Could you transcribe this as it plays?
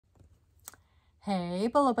Hey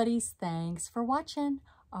Bolo buddies, thanks for watching.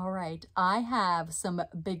 All right, I have some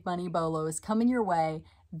big money bolos coming your way.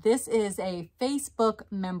 This is a Facebook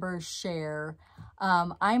members share.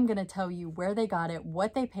 I'm gonna tell you where they got it,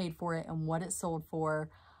 what they paid for it, and what it sold for.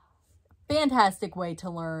 Fantastic way to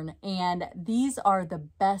learn, and these are the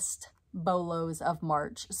best bolos of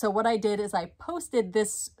March. So what I did is I posted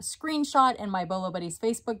this screenshot in my Bolo Buddies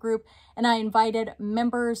Facebook group, and I invited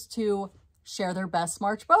members to share their best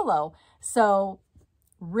March bolo. So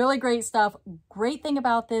really great stuff. Great thing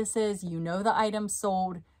about this is you know the item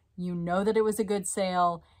sold, you know that it was a good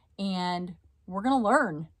sale, and we're gonna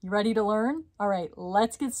learn. You ready to learn? All right,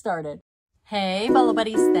 let's get started. Hey Bolo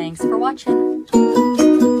Buddies, thanks for watching. Bolo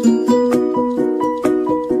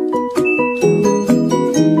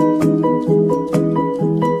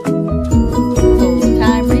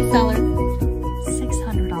time reseller.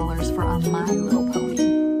 $600 for a My Little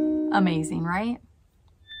Pony. Amazing, right?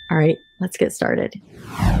 All right, let's get started.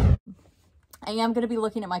 I am going to be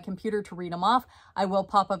looking at my computer to read them off. I will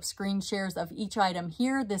pop up screen shares of each item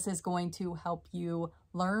here. This is going to help you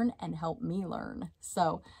learn and help me learn.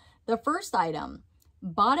 So the first item,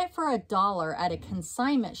 bought it for $1 at a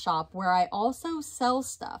consignment shop where I also sell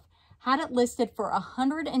stuff. Had it listed for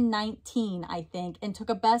 $119, I think, and took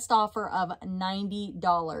a best offer of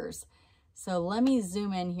 $90. So let me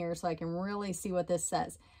zoom in here so I can really see what this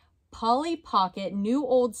says. Polly Pocket, new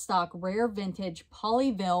old stock, rare vintage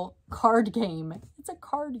Polyville card game. It's a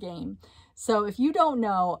card game. So if you don't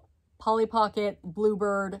know, Polly Pocket,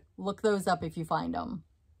 Bluebird, look those up if you find them.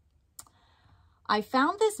 I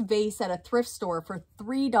found this vase at a thrift store for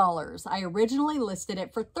 $3. I originally listed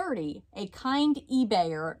it for $30. A kind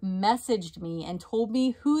eBayer messaged me and told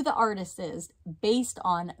me who the artist is based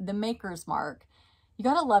on the maker's mark. You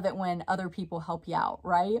gotta love it when other people help you out,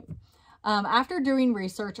 right? After doing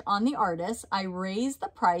research on the artist, I raised the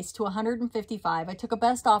price to $155. I took a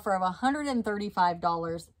best offer of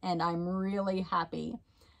 $135, and I'm really happy.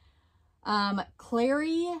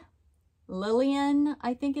 Clary Lillian,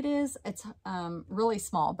 I think it is. It's really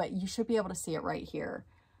small, but you should be able to see it right here.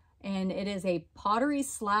 And it is a pottery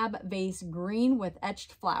slab vase, green with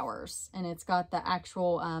etched flowers, and it's got the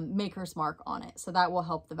actual maker's mark on it, so that will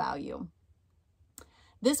help the value.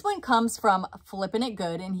 This one comes from Flippin' It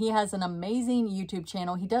Good, and he has an amazing YouTube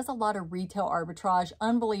channel. He does a lot of retail arbitrage,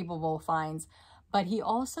 unbelievable finds, but he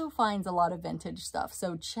also finds a lot of vintage stuff.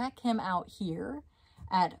 So check him out here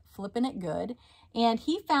at Flippin' It Good. And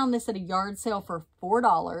he found this at a yard sale for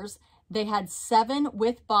 $4. They had 7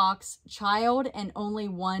 with box, child, and only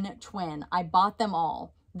 1 twin. I bought them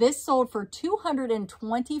all. This sold for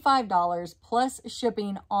 $225 plus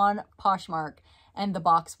shipping on Poshmark, and the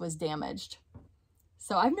box was damaged.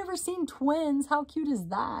 So I've never seen twins. How cute is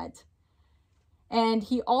that? And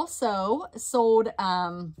he also sold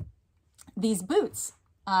these boots.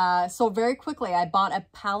 Sold very quickly. I bought a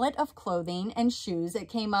pallet of clothing and shoes. It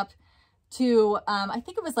came up to, I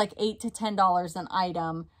think it was like $8 to $10 an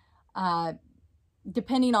item,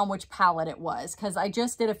 depending on which pallet it was. Because I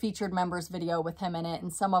just did a featured members video with him in it,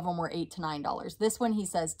 and some of them were $8 to $9. This one, he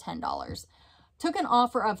says $10. Took an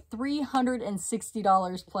offer of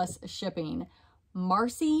 $360 plus shipping.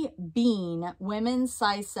 Marcy Bean, women's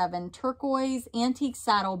size 7, turquoise, antique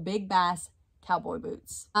saddle, big bass, cowboy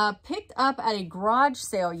boots. Picked up at a garage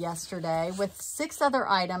sale yesterday with 6 other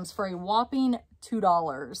items for a whopping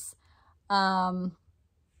 $2.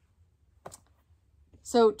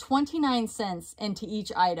 So 29 cents into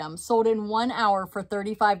each item. Sold in 1 hour for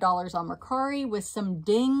 $35 on Mercari with some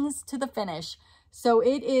dings to the finish. So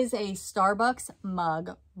it is a Starbucks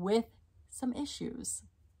mug with some issues.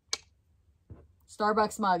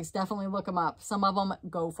 Starbucks mugs, definitely look them up. Some of them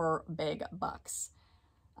go for big bucks.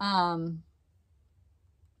 All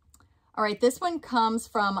right, this one comes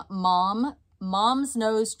from Mom's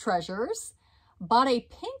Nose Treasures. Bought a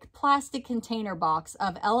pink plastic container box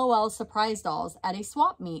of LOL surprise dolls at a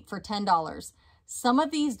swap meet for $10. Some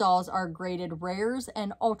of these dolls are graded rares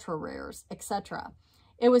and ultra rares, etc.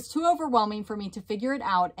 It was too overwhelming for me to figure it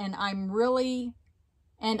out, and I really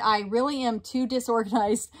am too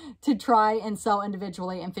disorganized to try and sell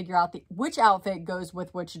individually and figure out which outfit goes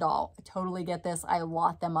with which doll. I totally get this. I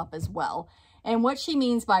lot them up as well. And what she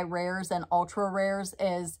means by rares and ultra rares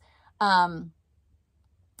is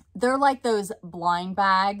they're like those blind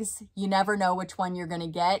bags. You never know which one you're going to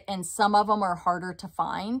get, and some of them are harder to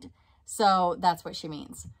find. So that's what she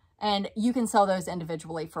means. And you can sell those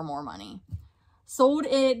individually for more money. Sold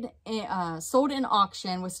in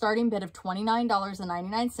auction with starting bid of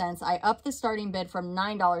 $29.99. I upped the starting bid from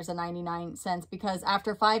 $9.99 because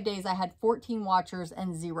after 5 days I had 14 watchers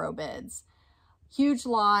and 0 bids. Huge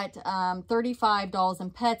lot, 35 dolls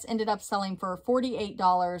and pets, ended up selling for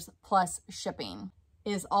 $48 plus shipping.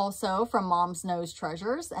 Is also from Mom's Knows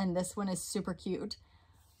Treasures, and this one is super cute.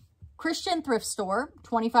 Christian thrift store,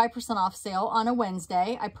 25% off sale on a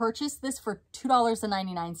Wednesday. I purchased this for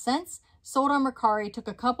 $2.99. Sold on Mercari, took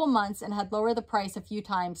a couple months and had lowered the price a few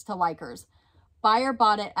times to likers. Buyer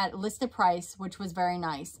bought it at listed price, which was very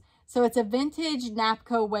nice. So it's a vintage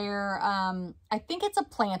Napco ware. I think it's a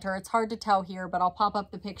planter. It's hard to tell here, but I'll pop up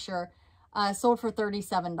the picture. Sold for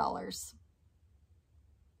 $37.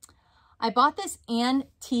 I bought this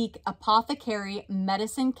antique apothecary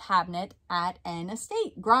medicine cabinet at an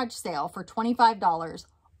estate garage sale for $25.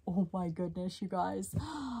 Oh my goodness, you guys.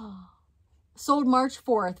 Sold March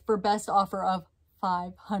 4th for best offer of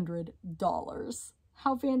 $500.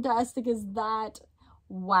 How fantastic is that?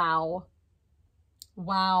 Wow.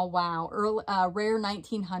 Wow, wow. Early, rare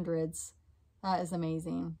 1900s. That is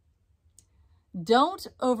amazing. Don't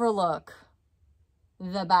overlook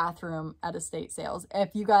the bathroom at estate sales.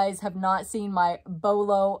 If you guys have not seen my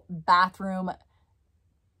Bolo bathroom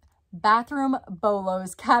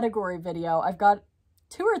Bolos category video, I've got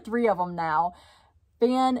 2 or 3 of them now.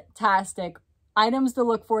 Fantastic items to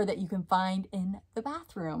look for that you can find in the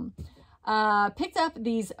bathroom. Picked up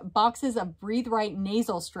these boxes of Breathe Right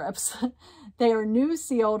nasal strips. They are new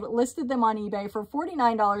sealed, listed them on eBay for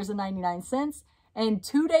 $49.99, and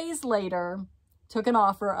 2 days later took an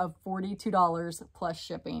offer of $42 plus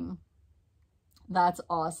shipping. That's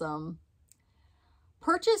awesome.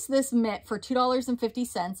 Purchased this mitt for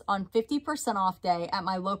 $2.50 on 50% off day at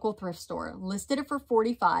my local thrift store. Listed it for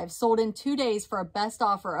 $45, sold in 2 days for a best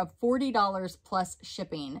offer of $40 plus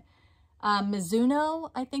shipping.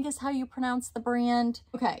 Mizuno, I think is how you pronounce the brand.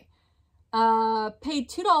 Okay. Paid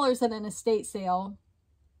 $2 at an estate sale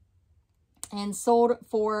and sold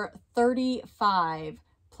for $35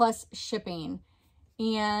 plus shipping.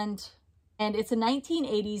 And it's a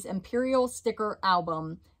 1980s Imperial sticker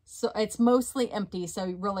album. So it's mostly empty. So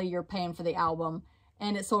really you're paying for the album,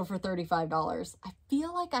 and it sold for $35. I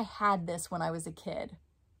feel like I had this when I was a kid.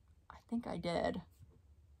 I think I did,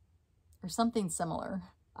 or something similar.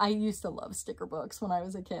 I used to love sticker books when I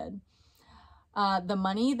was a kid. The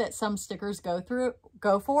money that some stickers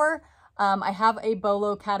go for, I have a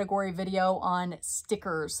Bolo category video on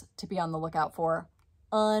stickers to be on the lookout for.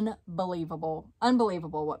 Unbelievable.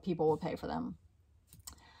 Unbelievable what people will pay for them.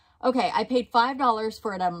 Okay, I paid $5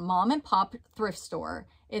 for it at a mom and pop thrift store.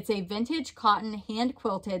 It's a vintage cotton hand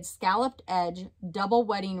quilted scalloped edge double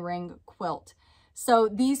wedding ring quilt. So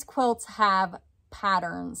these quilts have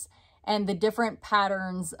patterns, and the different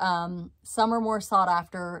patterns, some are more sought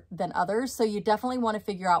after than others. So you definitely want to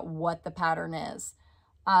figure out what the pattern is.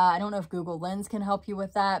 I don't know if Google Lens can help you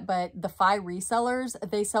with that, but the Fi resellers,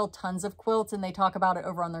 they sell tons of quilts and they talk about it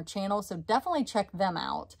over on their channel. So definitely check them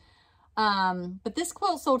out. But this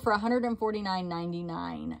quilt sold for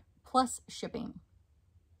 $149.99 plus shipping.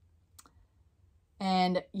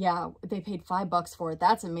 And yeah, they paid $5 for it.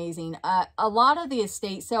 That's amazing. A lot of the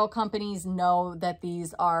estate sale companies know that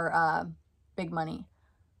these are big money.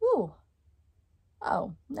 Ooh.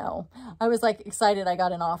 Oh, no. I was like excited I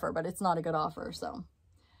got an offer, but it's not a good offer, so.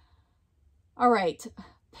 All right.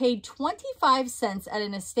 Paid 25 cents at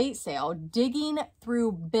an estate sale, digging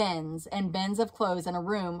through bins and bins of clothes in a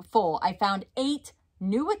room full. I found 8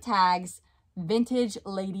 new tags, vintage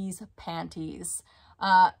ladies panties.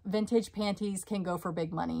 Vintage panties can go for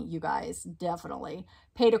big money, you guys, definitely.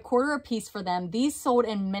 Paid $0.25 a piece for them. These sold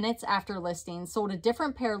in minutes after listing. Sold a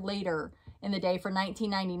different pair later in the day for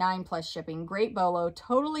 $19.99 plus shipping. Great Bolo,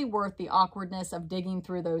 totally worth the awkwardness of digging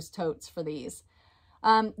through those totes for these.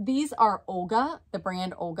 These are Olga, the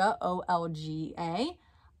brand Olga, O-L-G-A.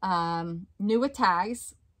 New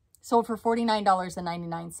tags, sold for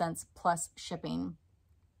 $49.99 plus shipping.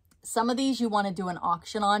 Some of these you want to do an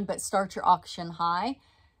auction on, but start your auction high.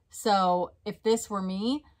 So if this were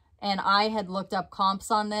me and I had looked up comps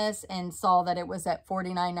on this and saw that it was at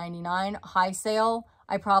 $49.99 high sale,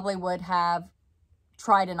 I probably would have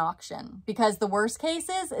tried an auction, because the worst case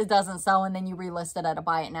is it doesn't sell and then you relist it at a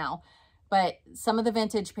buy it now. But some of the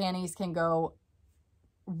vintage panties can go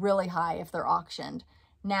really high if they're auctioned.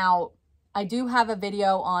 Now, I do have a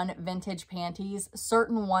video on vintage panties.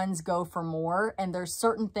 Certain ones go for more, and there's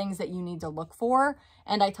certain things that you need to look for.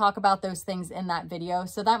 And I talk about those things in that video.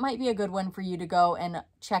 So that might be a good one for you to go and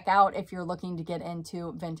check out if you're looking to get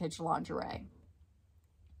into vintage lingerie.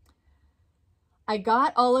 I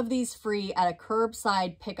got all of these free at a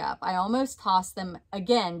curbside pickup. I almost tossed them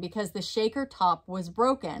again because the shaker top was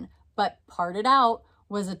broken, but parted out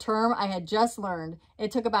was a term I had just learned.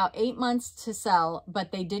 It took about 8 months to sell,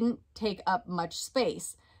 but they didn't take up much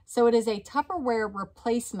space. So it is a Tupperware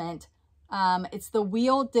replacement. It's the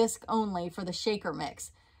wheel disc only for the shaker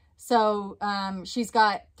mix. So she's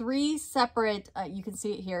got 3 separate, you can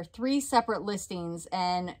see it here, 3 separate listings,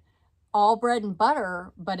 and all bread and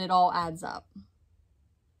butter, but it all adds up.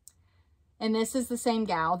 And this is the same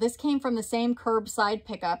gal. This came from the same curbside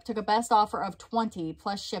pickup. Took a best offer of 20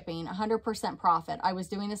 plus shipping, 100% profit. I was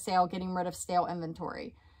doing a sale, getting rid of stale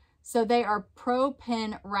inventory. So they are Pro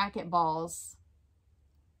Pin racket balls,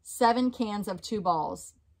 7 cans of 2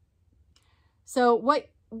 balls. So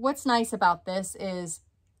what's nice about this is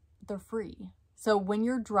they're free. So when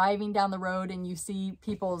you're driving down the road and you see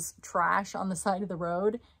people's trash on the side of the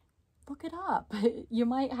road, look it up. You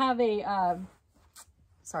might have a,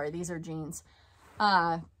 sorry, these are jeans,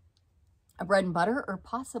 a bread and butter or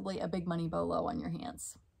possibly a big money bolo on your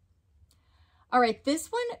hands. All right, this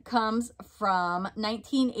one comes from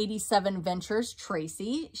 1987 Ventures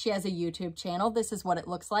Tracy. She has a YouTube channel. This is what it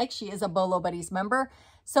looks like. She is a Bolo Buddies member.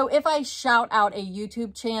 So if I shout out a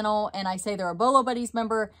YouTube channel and I say they're a Bolo Buddies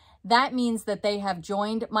member, that means that they have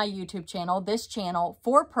joined my YouTube channel, this channel,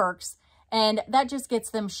 for perks. And that just gets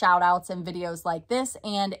them shout outs and videos like this,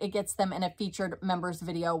 and it gets them in a featured members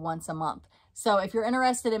video once a month. So if you're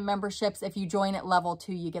interested in memberships, if you join at level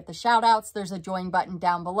 2, you get the shout outs. There's a join button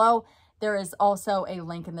down below. There is also a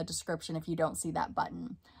link in the description if you don't see that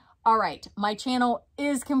button. All right, my channel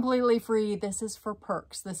is completely free. This is for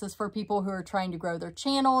perks. This is for people who are trying to grow their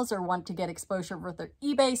channels or want to get exposure with their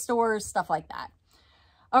eBay stores, stuff like that.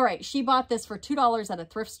 All right, she bought this for $2 at a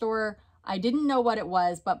thrift store. I didn't know what it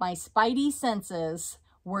was, but my spidey senses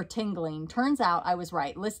were tingling. Turns out I was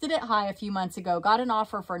right. Listed it high a few months ago, got an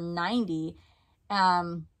offer for 90.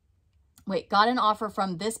 Got an offer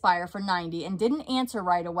from this buyer for 90 and didn't answer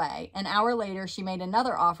right away. An hour later, she made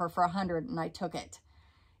another offer for 100 and I took it.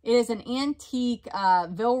 It is an antique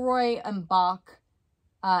Villeroy and Bach.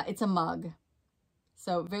 It's a mug.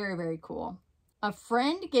 So very, very cool. A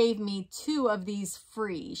friend gave me 2 of these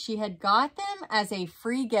free. She had got them as a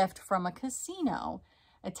free gift from a casino.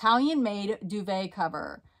 Italian-made duvet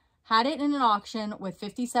cover. Had it in an auction with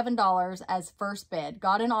 $57 as first bid.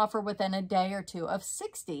 Got an offer within a day or 2 of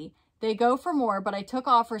 $60. They go for more, but I took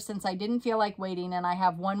offers since I didn't feel like waiting and I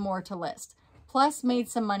have 1 more to list. Plus made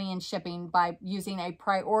some money in shipping by using a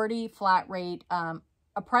priority flat rate, a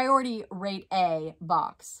priority rate A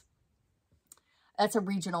box. That's a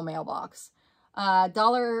regional mailbox. Paid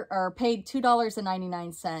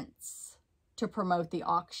 $2.99 to promote the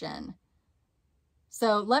auction.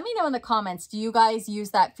 So let me know in the comments, do you guys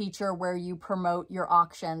use that feature where you promote your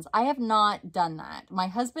auctions? I have not done that. My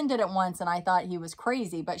husband did it once and I thought he was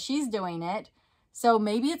crazy, but she's doing it. So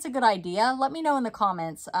maybe it's a good idea. Let me know in the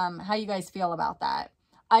comments how you guys feel about that.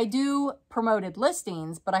 I do promoted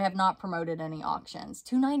listings, but I have not promoted any auctions.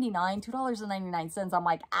 $2.99. I'm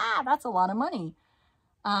like, that's a lot of money.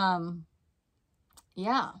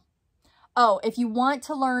 Yeah. Oh, if you want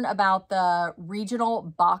to learn about the regional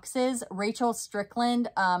boxes, Rachel Strickland,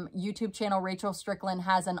 YouTube channel Rachel Strickland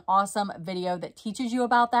has an awesome video that teaches you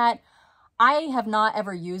about that. I have not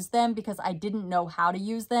ever used them because I didn't know how to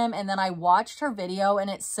use them. And then I watched her video and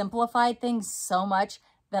it simplified things so much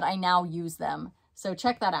that I now use them. So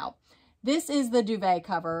check that out. This is the duvet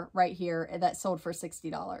cover right here that sold for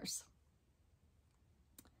 $60.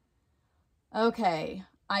 Okay.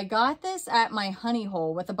 I got this at my honey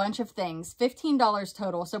hole with a bunch of things, $15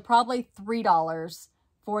 total, so probably $3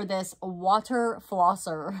 for this water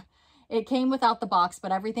flosser. It came without the box,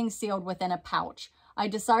 but everything's sealed within a pouch. I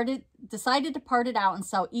decided to part it out and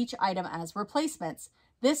sell each item as replacements.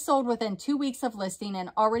 This sold within 2 weeks of listing and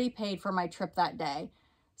already paid for my trip that day.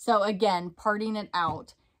 So again, parting it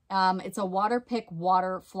out. It's a Waterpik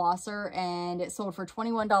water flosser and it sold for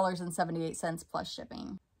 $21.78 plus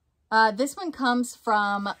shipping. This one comes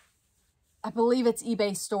from, I believe it's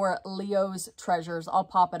eBay store, Leo's Treasures. I'll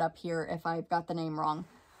pop it up here if I've got the name wrong.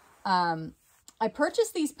 I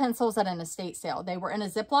purchased these pencils at an estate sale. They were in a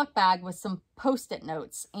Ziploc bag with some Post-it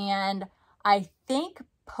notes. And I think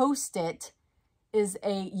Post-it is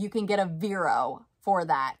you can get a Vero for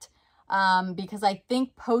that. Because I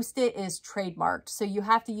think Post-it is trademarked. So you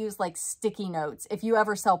have to use like sticky notes. If you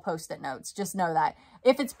ever sell Post-it notes, just know that.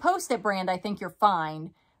 If it's Post-it brand, I think you're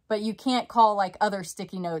fine. But you can't call like other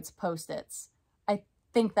sticky notes Post-its. I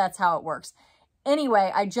think that's how it works.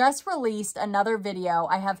 Anyway, I just released another video.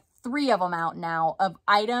 I have 3 of them out now of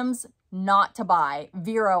items not to buy,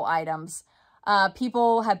 Vero items.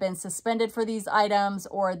 People have been suspended for these items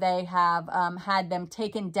or they have had them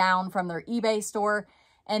taken down from their eBay store.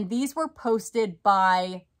 And these were posted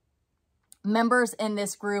by members in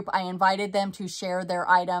this group, I invited them to share their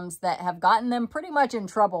items that have gotten them pretty much in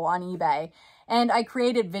trouble on eBay. And I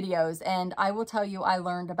created videos, and I will tell you, I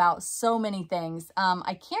learned about so many things.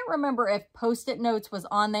 I can't remember if Post-it notes was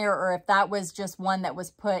on there or if that was just one that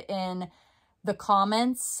was put in the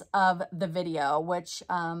comments of the video, which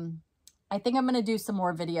I think I'm going to do some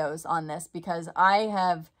more videos on this because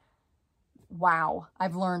wow,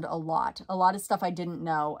 I've learned a lot of stuff I didn't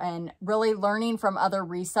know, and really learning from other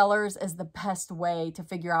resellers is the best way to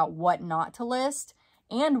figure out what not to list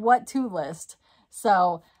and what to list.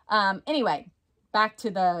 So anyway, back to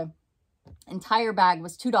the entire bag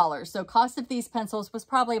was $2. So cost of these pencils was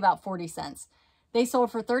probably about 40 cents. They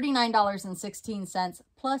sold for $39.16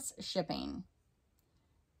 plus shipping.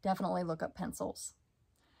 Definitely look up pencils.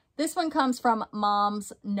 This one comes from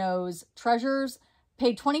Mom's Knows Treasures.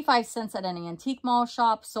 Paid 25 cents at an antique mall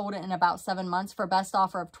shop, sold it in about 7 months for a best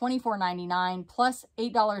offer of $24.99 plus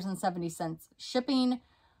 $8.70 shipping.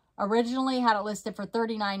 Originally had it listed for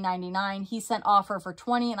 $39.99. He sent offer for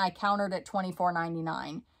 $20 and I countered at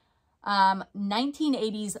 $24.99.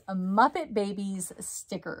 1980s Muppet Babies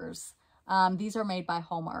stickers. These are made by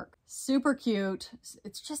Hallmark. Super cute.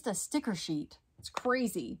 It's just a sticker sheet. It's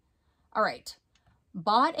crazy. All right.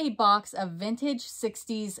 Bought a box of vintage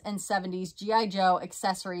 60s and 70s G.I. Joe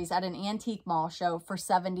accessories at an antique mall show for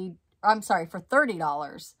 $30.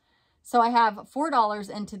 So I have $4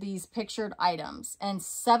 into these pictured items and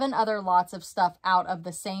 7 other lots of stuff out of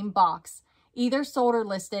the same box, either sold or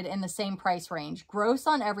listed in the same price range. Gross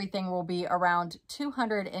on everything will be around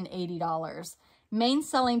 $280. Main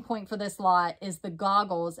selling point for this lot is the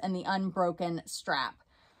goggles and the unbroken strap.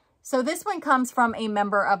 So this one comes from a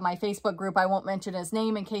member of my Facebook group. I won't mention his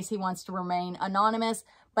name in case he wants to remain anonymous,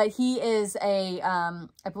 but he is I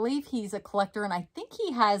believe he's a collector, and I think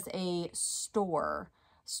he has a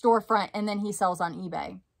storefront, and then he sells on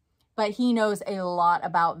eBay. But he knows a lot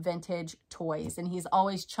about vintage toys, and he's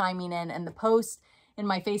always chiming in the posts in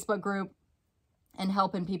my Facebook group and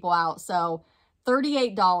helping people out. So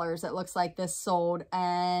 $38 it looks like this sold,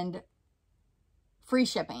 and free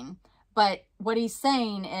shipping. But what he's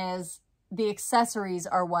saying is the accessories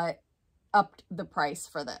are what upped the price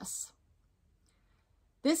for this.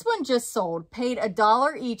 This one just sold, paid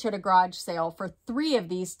 $1 each at a garage sale for 3 of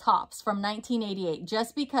these tops from 1988,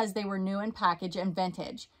 just because they were new in package and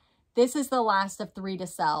vintage. This is the last of 3 to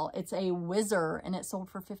sell. It's a Whizzer, and it sold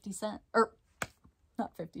for 50 cents, or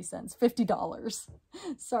not 50 cents, $50.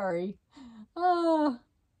 Sorry.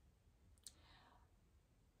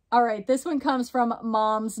 All right, this one comes from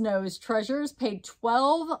Mom's Knows Treasures, paid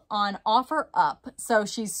 $12 on OfferUp. So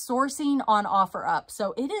she's sourcing on OfferUp.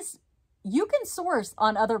 So it is, you can source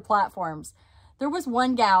on other platforms. There was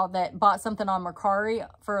one gal that bought something on Mercari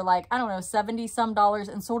for like, I don't know, 70 some dollars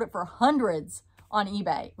and sold it for hundreds on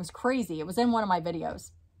eBay. It was crazy. It was in one of my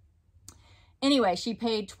videos. Anyway, she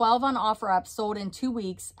paid $12 on OfferUp, sold in 2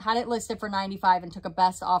 weeks, had it listed for $95 and took a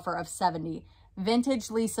best offer of $70.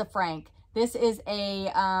 Vintage Lisa Frank. This is it's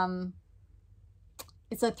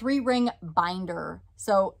a 3-ring binder.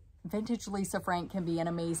 So vintage Lisa Frank can be an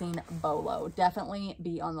amazing bolo. Definitely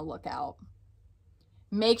be on the lookout.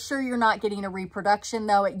 Make sure you're not getting a reproduction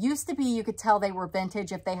though. It used to be you could tell they were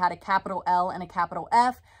vintage if they had a capital L and a capital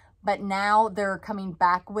F, but now they're coming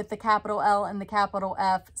back with the capital L and the capital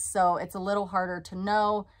F. So it's a little harder to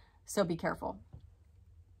know. So be careful.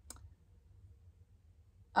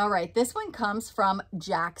 All right, this one comes from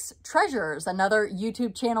Jack's Treasures, another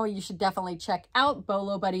YouTube channel you should definitely check out,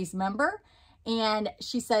 Bolo Buddies member. And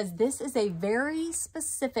she says, this is a very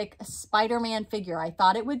specific Spider-Man figure. I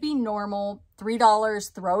thought it would be normal,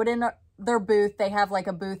 $3, throw it in their booth. They have like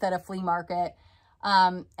a booth at a flea market.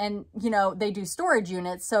 And, you know, they do storage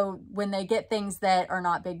units. So when they get things that are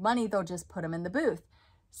not big money, they'll just put them in the booth.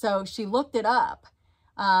 So she looked it up.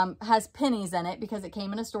 Has pennies in it because it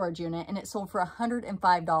came in a storage unit, and it sold for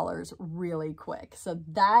 $105 really quick. So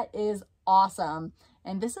that is awesome.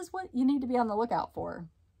 And this is what you need to be on the lookout for.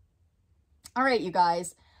 All right, you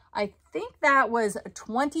guys, I think that was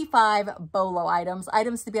 25 Bolo items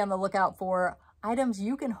to be on the lookout for, items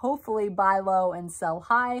you can hopefully buy low and sell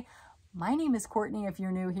high. My name is Courtney. If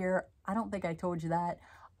you're new here, I don't think I told you that.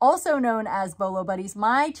 Also known as Bolo Buddies.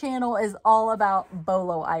 My channel is all about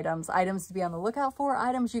Bolo items to be on the lookout for,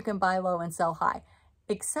 items you can buy low and sell high.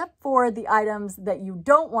 Except for the items that you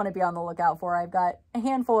don't want to be on the lookout for. I've got a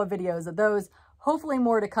handful of videos of those, hopefully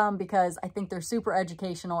more to come, because I think they're super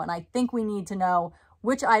educational, and I think we need to know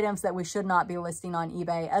which items that we should not be listing on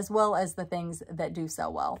eBay, as well as the things that do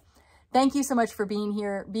sell well. Thank you so much for being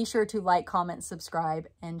here. Be sure to like, comment, subscribe,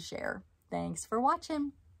 and share. Thanks for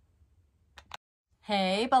watching.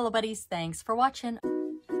 Hey, Bolo Buddies, thanks for watching.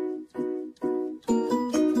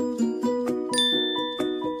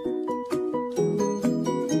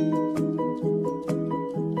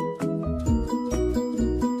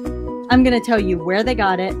 I'm going to tell you where they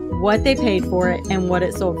got it, what they paid for it, and what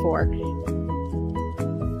it sold for.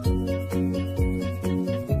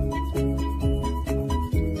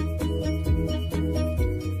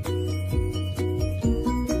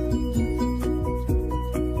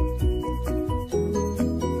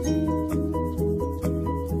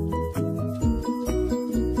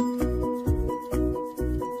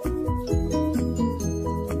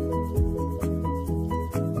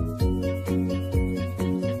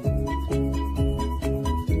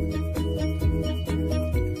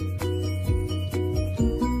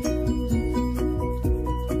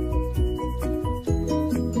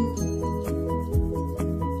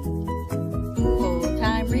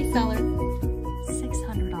 Reseller,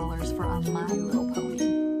 $600 for a My Little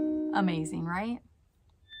Pony. Amazing, right?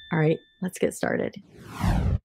 All right, let's get started.